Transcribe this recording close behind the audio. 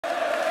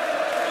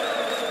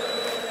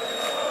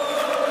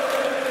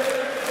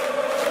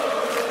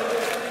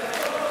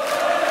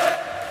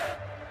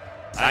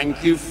Thank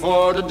you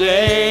for the days,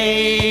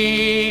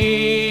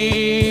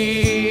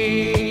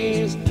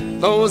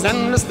 those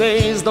endless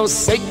days, those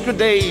sacred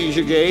days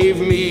you gave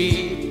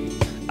me.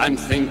 I'm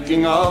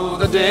thinking of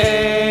the days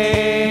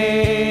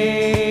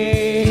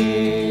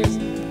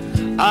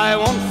I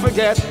won't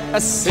forget a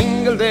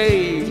single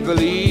day,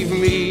 believe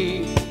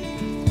me.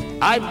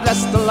 I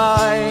bless the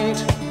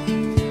light,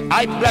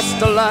 I bless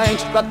the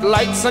light that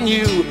lights on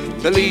you,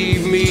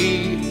 believe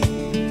me.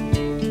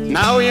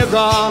 Now you're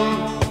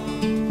gone,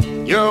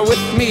 you're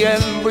with me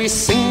every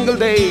single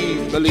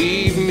day,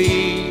 believe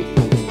me.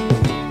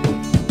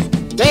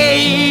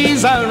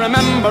 Days I'll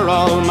remember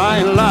all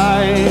my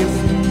life,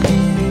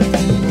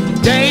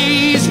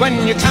 days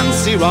when you can't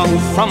see wrong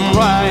from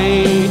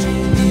right.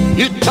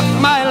 You took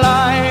my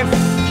life,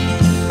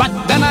 but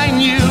then I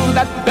knew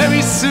that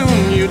very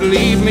soon you'd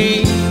leave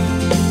me.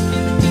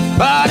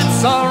 But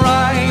it's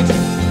alright,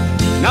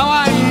 now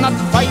I'm not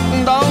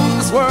frightened of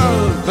this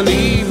world,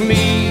 believe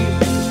me.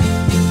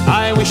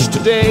 I wish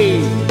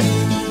today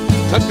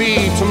could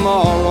be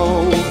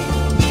tomorrow.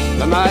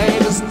 The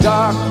night is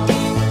dark,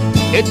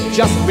 it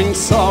just brings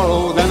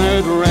sorrow, then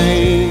it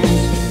rains.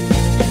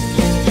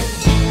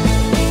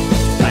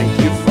 Thank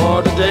you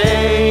for the days,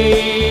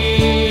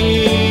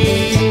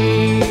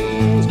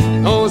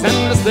 those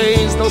endless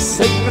days, those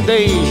sacred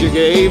days you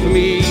gave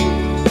me.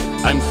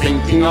 I'm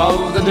thinking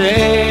of the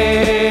days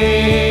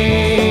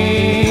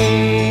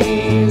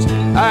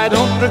I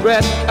don't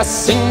regret a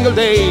single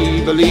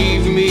day,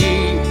 believe me.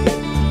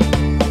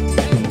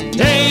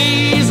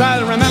 Days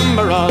I'll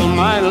remember all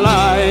my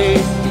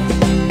life,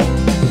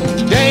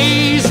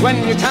 days when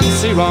you can't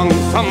see wrong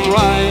from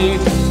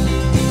right.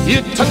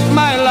 You took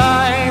my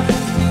life,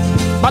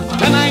 but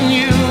then I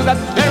knew that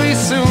very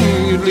soon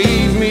you'd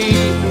leave me.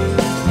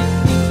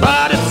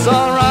 But it's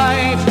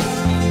alright,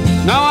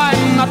 now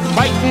I'm not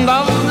frightened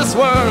of this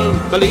world,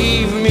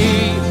 believe me.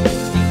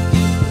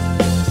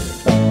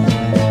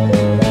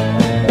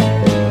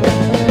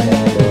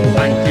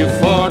 Thank you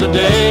for the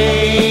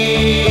days,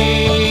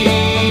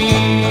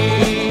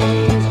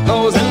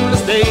 those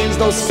endless days,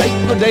 those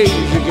sacred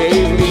days you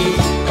gave me.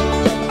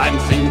 I'm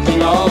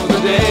thinking of the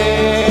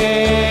days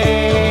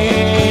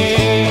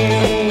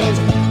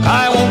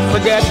I won't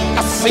forget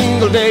a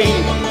single day,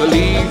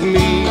 believe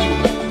me.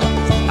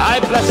 I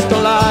bless the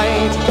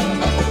light,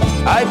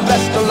 I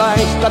bless the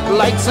light that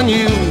lights on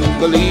you,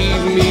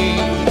 believe me.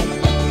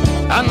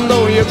 And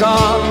though you're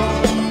gone,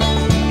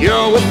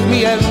 you're with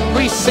me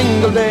every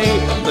single day,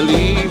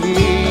 believe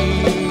me.